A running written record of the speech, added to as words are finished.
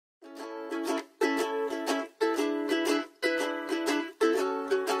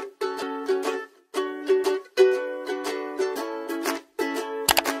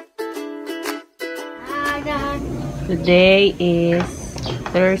Today is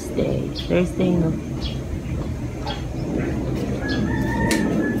Thursday. Thursday, no?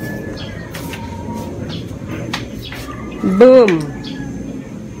 Boom!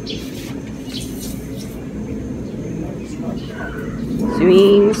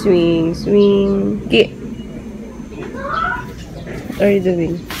 Swing, swing, swing. Okay. What are you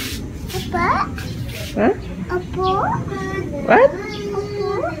doing? Apa? Huh? Apa? What? Apa?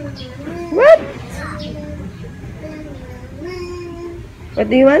 What? What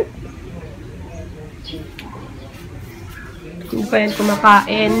do you want? Hindi pa yan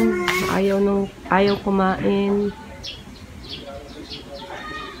kumakain. Ayaw kumain.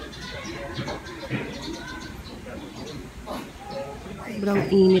 Sobrang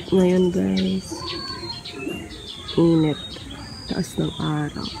init ngayon, guys. Init. Taas ng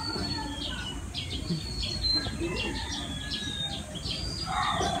araw.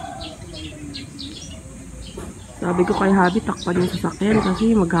 Sabi ko kay Habi, takpan yung sasakyan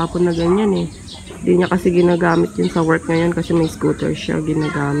kasi maghapon na ganyan eh. Hindi niya kasi ginagamit yun sa work ngayon kasi may scooter siya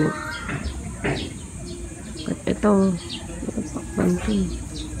ginagamit. At ito, takpan ko.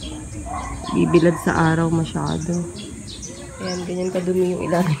 Bibilad sa araw masyado. Ayan, ganyan kadumi yung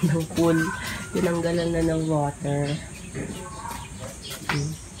ilalim ng pool. Tinanggalan na ng water.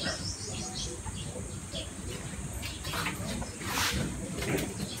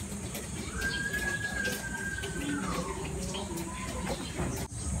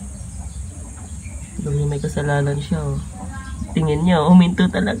 Dumi, may kasalanan siya, oh. Tingin niya, uminto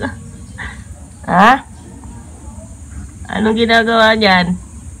talaga. Ha? Anong ginagawa niyan?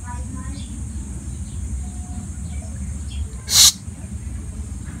 Shh!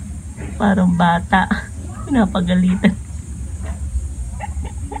 Parang bata. Pinapagalitan.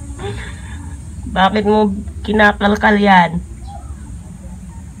 Bakit mo kinakalkal yan?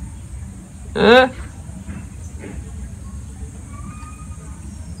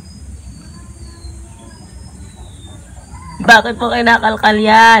 Bakit po kinakalkal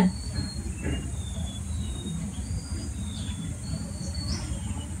yan?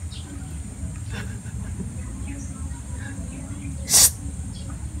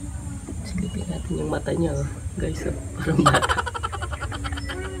 Silipin natin yung mata niya, oh. Guys, oh, parang bata.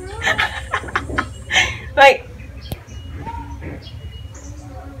 Right.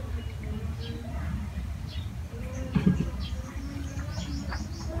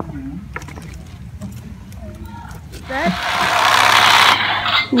 That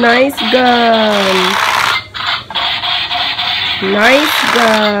nice gun. Nice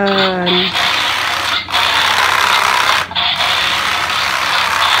gun.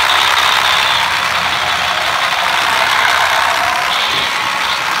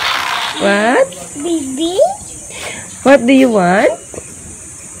 What? Baby? What do you want?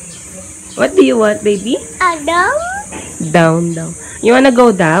 What do you want, baby? Adam? Down, down. You wanna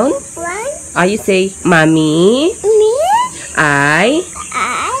go down? What? You say, Mommy, Me? I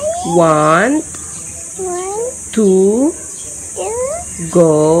want to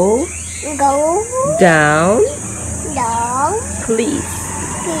go down, please.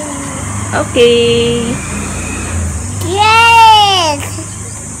 Okay. Yes.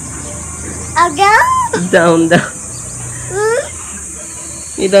 Adam? Down, down.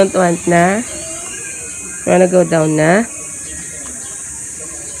 You don't want na? You wanna go down na?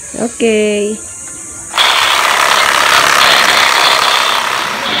 Okay.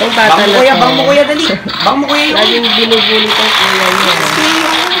 Itong bata na to. Bang mo kuya, dali. Bang mo kuya yun. Laging binubuli kong kuya niya.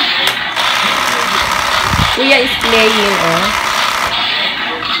 Kuya is playing, oh.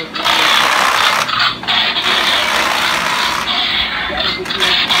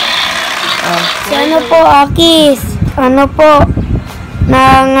 Ano po, Akis? Ano po?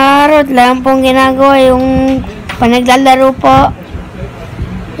 Nangarot lang pong ginagawa yung panaglalaro po.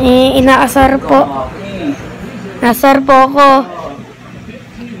 Inaasar po. Nasar po ako.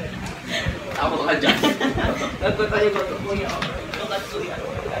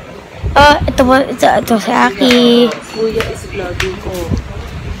 Oh, ito po, ito si Aki. Kuya is vlogging ko.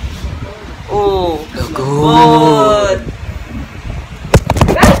 Oh. Good.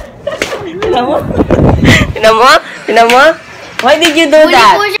 Tinan mo? Tinan mo? Tinan mo? Why did you do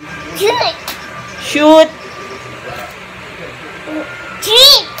that? Shoot.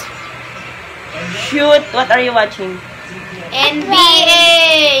 Treat! Shoot. What are you watching?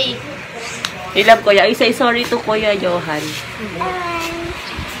 NBA! I love Kuya. Say sorry to Kuya Johan.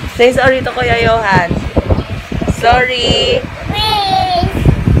 Say sorry to Kuya Johan. Sorry. Please!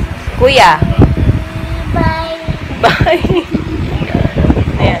 Kuya. Bye! Bye.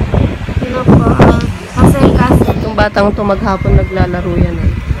 Ayan. Ano po? Kasi. Itong batang to maghapon naglalaro yan.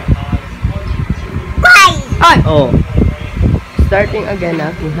 Bye! Ay! Oh. Starting again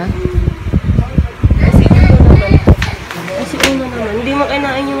ako, ha? Kasi uno naman. Hindi mo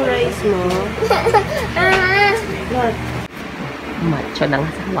kinain yung rice mo. What? Macho ng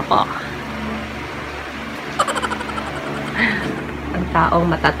asawa ko. Ang taong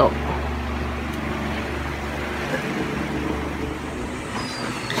matato.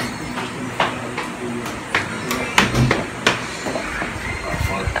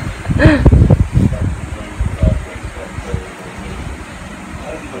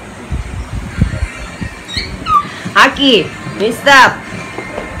 Aki! Stop!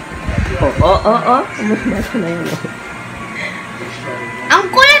 Oh. Umasa na yun. Ang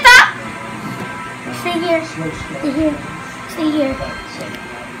kulit ah! Stay here. Stay here. Stay here.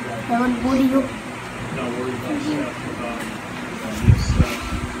 I won't bully you.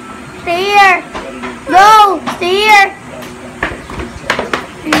 Stay here. No! Stay here.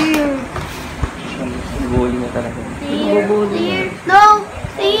 Stay here. Bully mo talaga. Stay here. Stay here. No!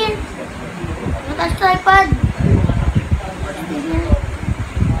 Stay here. Touch the iPad. Stay here.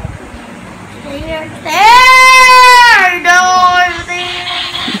 Stay here. Stay here. No! Stay here.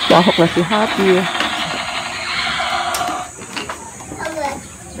 Bahok na si Happy.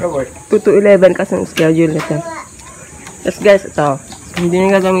 Robert. 2 to 11 kasi ang schedule nito. Tapos guys, ito. Hindi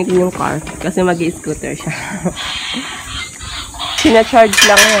na gagamitin yung car kasi mag-i-scooter siya. Sina-charge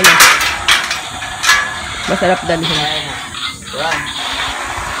lang yan. Masarap dalhin.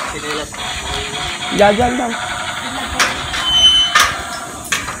 Jajan lang.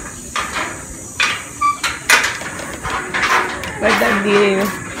 Where's that deal?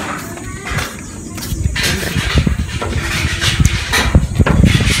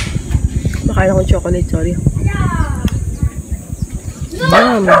 Makain akong chocolate, sorry.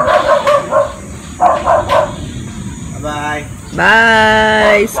 Bam! Bye-bye.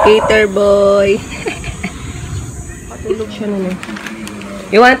 Bye! Skater boy! Patulog siya nun eh.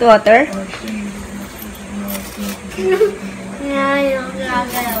 You want water?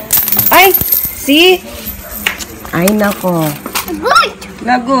 Ay! See? Ay, nako. Good!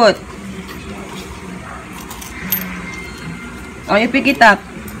 Lagot. Oh, you pick it up.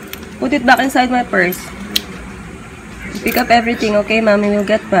 Put it back inside my purse. You pick up everything, okay? Mommy will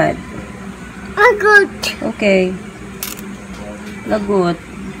get mad. Good. Okay. Lagot.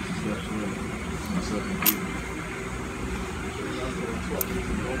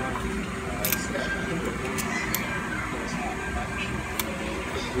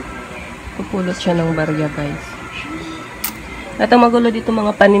 Pupulot siya ng barya, guys. Ito magulo dito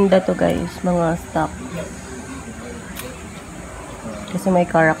mga paninda to, guys. Mga stock. Kasi may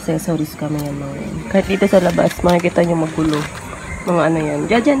car accessories kami yan, mga yan. Kahit dito sa labas, makikita nyo magulo. Mga ano yan.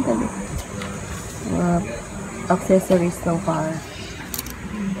 Diyan kami. Mga accessories ng car.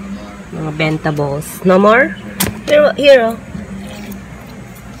 Mga bentables. No more? Here, oh.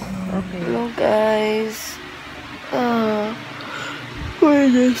 Okay. Hello, guys.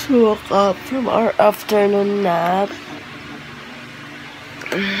 We just woke up from our afternoon nap.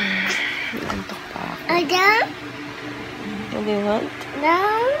 Nantok pa ako. Down? What do you want?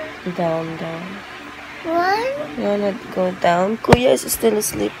 Down? Down. One? You wanna go down? Kuya is still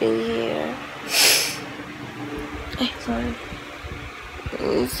sleeping here. Ay, sorry.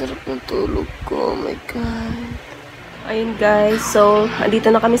 Ay, sarap ng tulog ko. Oh my God. Ayun guys, so, andito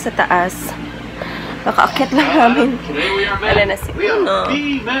na kami sa taas. Kakaakyat lang namin. Wala na si Uno.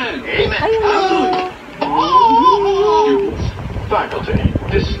 Ayun na. Faculty,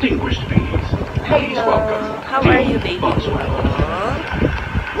 distinguished bees. Please welcome. How are you, baby?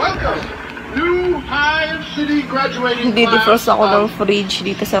 Welcome. New Hive City graduating Hindi defrost ako ng fridge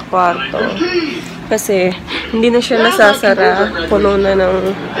dito sa kwarto. Kasi hindi na siya nasasara. Puno na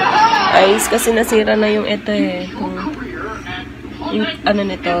ng ice kasi nasira na yung ito eh. Yung ano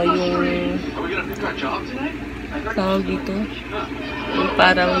nito, yung tawag dito. Yung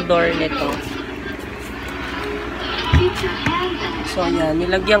parang door nito. So, yan.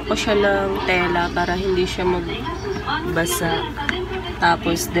 Nilagyan ko siya ng tela para hindi siya magbasa.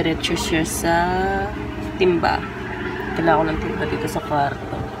 Tapos, diretso siya sa timba. Kailangan ko ng timba dito sa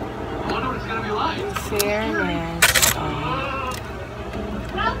kwarto. Fairness.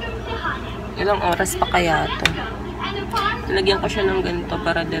 Ilang oras pa kaya ito? Nilagyan ko siya ng ganito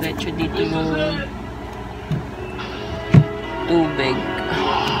para diretso dito yung tubig.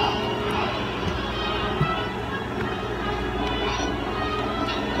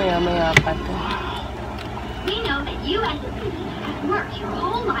 Maya-maya pa to. We know that you as a bee have worked your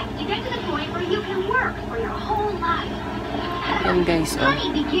whole life to get to the point where you can work for your whole life. Yan guys, oh. Honey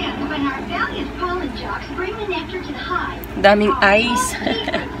begins when our valiant pollen jocks bring the nectar to the hive. Daming ice.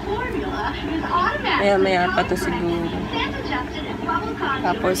 The formula is automatic. Maya-maya pa to siguro.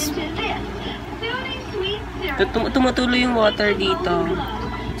 Tapos, tumutuloy yung water dito.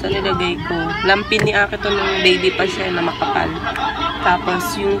 So, nilagay ko. Lampin ni Aki to nung baby pa siya na makapal.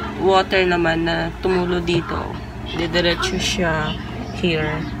 Tapos, yung water naman na tumulo dito, didiretso siya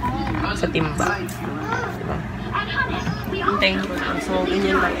here sa timba. Diba? Hintayin ko lang. So,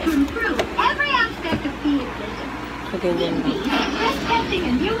 ganyan lang eh. So, ganyan lang.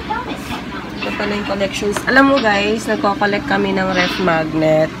 Ito pala yung collections. Alam mo guys, nagko-collect kami ng ref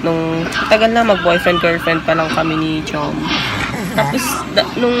magnet. Nung tagal na mag-boyfriend-girlfriend pa lang kami ni Chom. Tapos,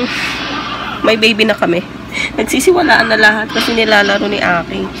 nung may baby na kami, nagsisiwalaan na lahat kasi nilalaro ni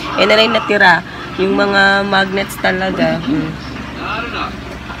Aki. Eh, na lang natira. Yung mga magnets talaga.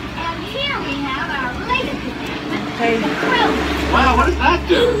 Okay. Wow, what does that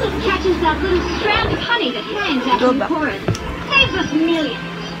do? Catches that little strand of honey that hangs out in the chorus. Saves us millions.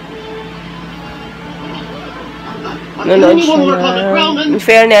 Nanood siya na. In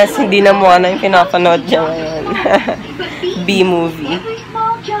fairness, hindi na mo ano yung pinapanood niya ngayon. B-movie. Every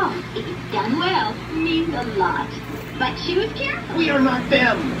small job, if it's done well, means a lot. But she was careful. We are not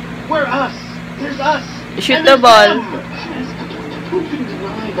them. We're us. There's us. Shoot And the there's ball. them. Who can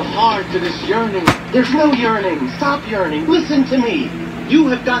deny the heart to this yearning? There's no yearning. Stop yearning. Listen to me. You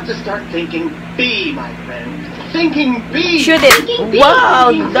have got to start thinking B, my friend. Thinking B. Shoot it.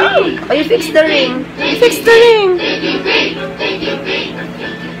 Wow, done. Oh, you fixed the ring. You fixed the ring. There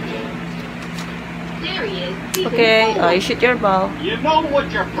he is. Okay, oh, you shoot your ball. You know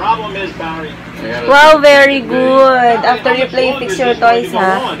what your problem is, Barry? Wow, very good. After you play Fix Your Toys,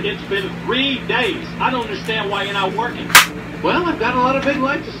 ha? It's been 3 days. I don't understand why you're not working. Well, I've got a lot of big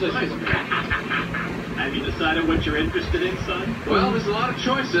life decisions. Have you decided what you're interested in, son? Well, there's a lot of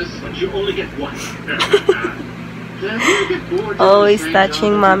choices, but you only get one. Always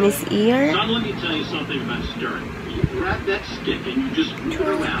touching mommy's ear. Son, let me tell you something about stirring. You grab that stick and you just move it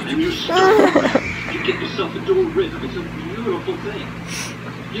around and you stir it. You get yourself into a rhythm. It's a beautiful thing.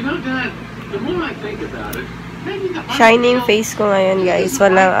 You know, Dad, the more I think about it, Shining face ko ngayon, guys.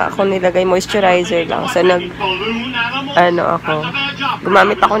 Wala ako nilagay moisturizer lang. So,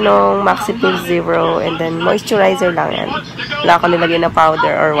 gumamit ako nung Maxi Peel Zero and then moisturizer lang yan. Wala ako nilagay na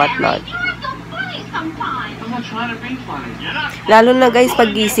powder or whatnot. Lalo na guys, pag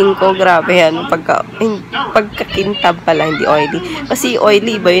gising ko, grabe yan. Pagkakintab pala, hindi oily. Kasi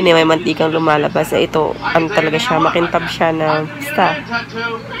oily, iba yun eh. May mantikang lumalabas. Ito, talaga siya. Makintab siya na basta.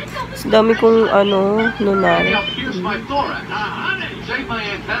 So, dami kong, nunar.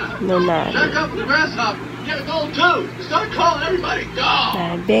 Nunar.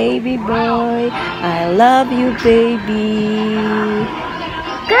 My baby boy, I love you, baby.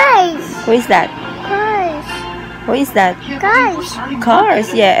 Guys! Who is that? Guys! Who is that? Guys! Cars,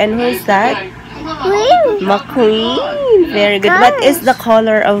 yeah. And who is that? Wait! McQueen. Very good. What is the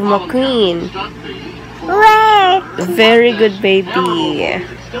color of McQueen? Wait! Very good, baby.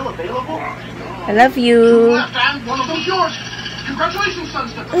 I love you.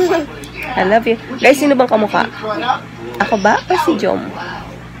 I love you. Guys, sino bang kamukha? Ako ba? O si Jom?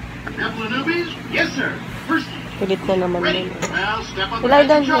 Kulit na naman yun. Lie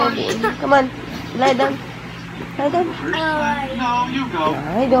down, baby. Come on. Lie down. Lie down.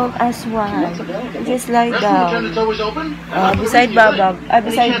 I don't ask why. Just lie down. Beside Babab.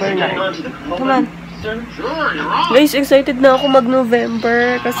 Beside Bernard. Come on. Guys, excited na ako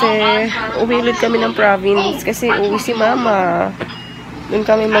mag-November kasi uwilit kami ng province kasi uwi si Mama. Doon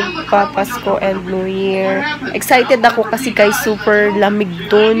kami magpapasko and New Year. Excited ako kasi guys, super lamig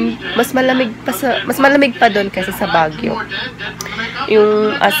doon. Mas malamig pa doon kasi sa Baguio.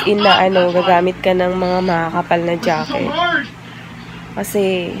 Yung as in na gagamit ka ng mga makakapal na jacket.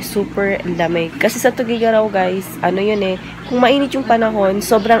 Kasi super lamig. Kasi sa Tugigaraw guys, yun eh, kung mainit yung panahon,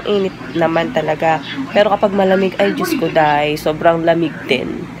 sobrang init naman talaga. Pero kapag malamig, ay Diyos ko dahil, sobrang lamig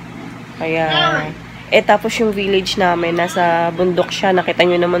din. Kaya, tapos yung village namin, nasa bundok siya. Nakita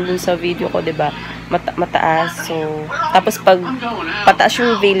nyo naman dun sa video ko, diba? Mataas. So, tapos pag pataas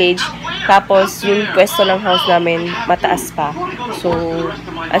yung village, tapos yung pwesto ng house namin, mataas pa. So,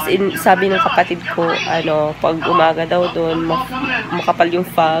 as in, sabi ng kapatid ko, pag umaga daw doon, makapal yung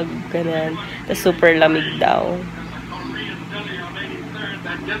fog, ganun. Tapos super lamig daw.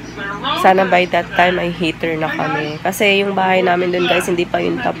 Sana by that time ay heater na kami. Kasi yung bahay namin doon guys, hindi pa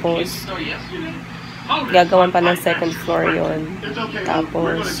yun tapos. Gagawan pa ng second floor yon.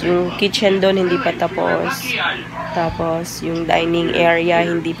 Tapos, yung kitchen doon hindi pa tapos. Tapos, yung dining area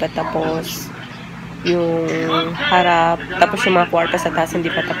hindi pa tapos. Yung harap. Tapos, yung mga kwarto sa taas hindi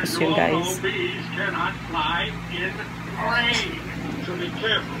pa tapos yun, guys.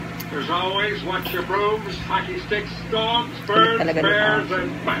 There's always watch your brooms, hockey sticks, dogs, birds, talaga ni bears, Achi.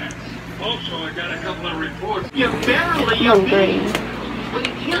 and bats. Also, I got a couple of reports. You barely Hungry.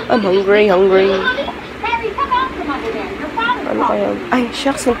 I'm hungry. Harry, come out from under there. Your father's Ano kaya? Ay,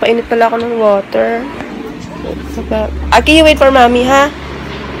 shucks. Nagpainit pala ako ng water. Aki, you wait for mommy, ha?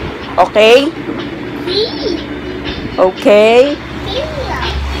 Okay? Okay?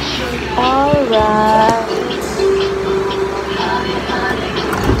 Alright.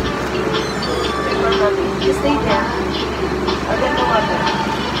 Just stay there.